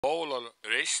Polar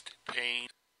wrist pain,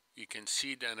 you can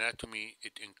see the anatomy.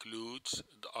 It includes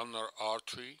the ulnar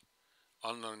artery,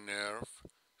 ulnar nerve,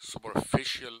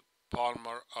 superficial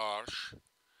palmar arch,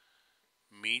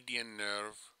 median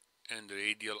nerve, and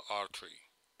radial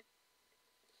artery.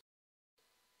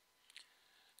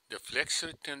 The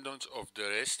flexor tendons of the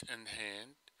wrist and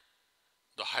hand,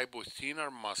 the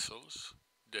hypothenar muscles,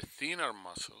 the thenar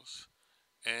muscles,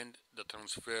 and the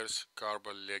transverse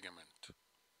carpal ligament.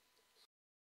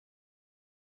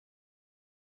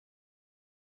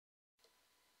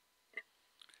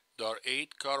 There are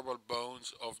 8 carpal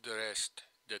bones of the wrist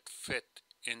that fit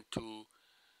into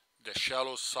the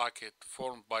shallow socket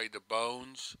formed by the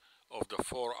bones of the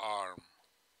forearm,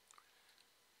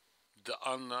 the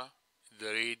ulna, the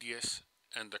radius,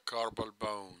 and the carpal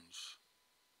bones.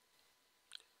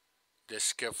 The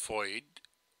scaphoid,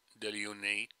 the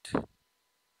lunate,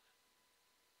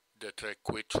 the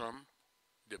triquetrum,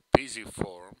 the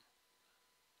pisiform,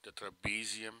 the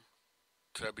trapezium,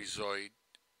 trapezoid,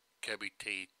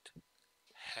 capitate,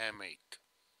 hamate.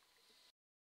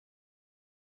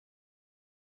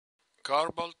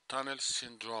 Carpal tunnel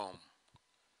syndrome.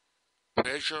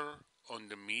 Pressure on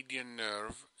the median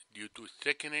nerve due to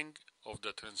thickening of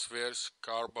the transverse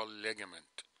carpal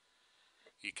ligament.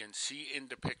 You can see in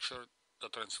the picture the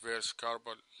transverse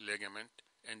carpal ligament,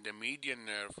 and the median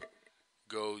nerve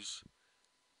goes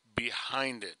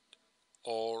behind it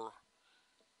or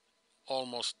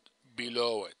almost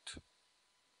below it.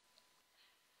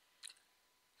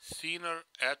 Thenar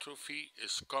atrophy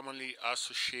is commonly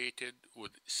associated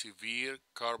with severe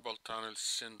carpal tunnel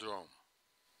syndrome.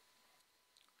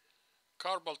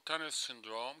 Carpal tunnel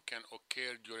syndrome can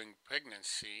occur during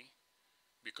pregnancy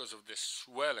because of the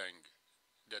swelling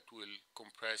that will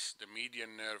compress the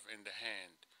median nerve in the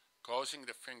hand, causing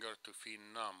the finger to feel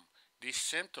numb. These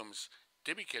symptoms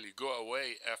typically go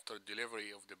away after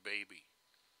delivery of the baby.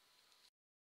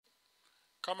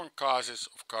 Common causes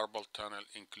of carpal tunnel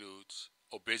includes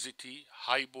obesity,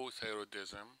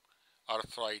 hypothyroidism,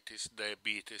 arthritis,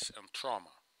 diabetes, and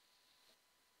trauma.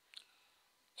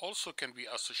 Also can be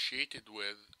associated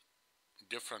with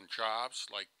different jobs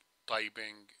like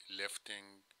typing,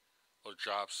 lifting, or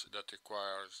jobs that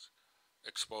requires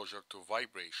exposure to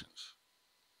vibrations.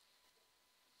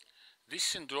 This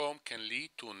syndrome can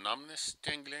lead to numbness,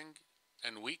 tingling,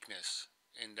 and weakness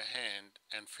in the hand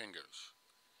and fingers.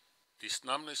 This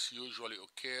numbness usually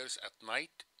occurs at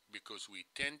night because we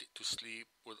tend to sleep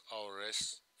with our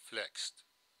wrists flexed.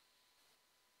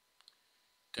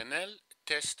 Thenar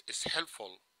test is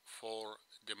helpful for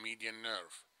the median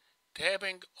nerve.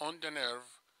 Tapping on the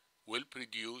nerve will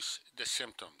produce the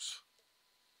symptoms.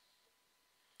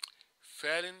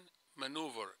 Fallon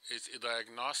maneuver is a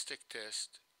diagnostic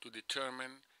test to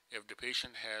determine if the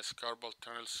patient has carpal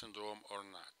tunnel syndrome or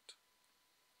not.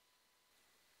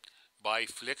 By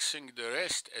flexing the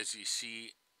wrist, as you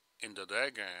see in the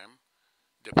diagram,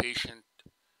 the patient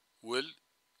will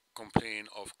complain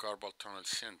of carpal tunnel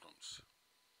symptoms.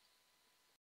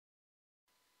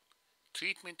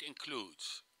 Treatment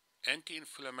includes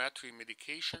anti-inflammatory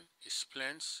medication,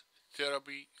 splints,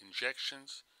 therapy,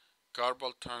 injections,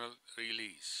 carpal tunnel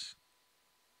release.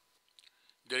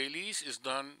 The release is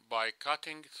done by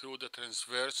cutting through the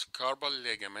transverse carpal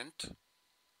ligament.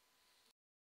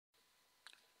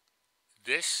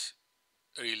 This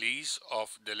release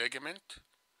of the ligament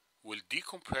will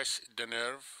decompress the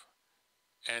nerve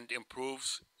and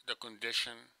improves the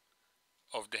condition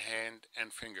of the hand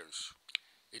and fingers.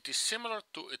 It is similar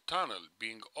to a tunnel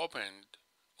being opened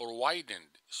or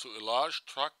widened so a large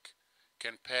truck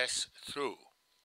can pass through.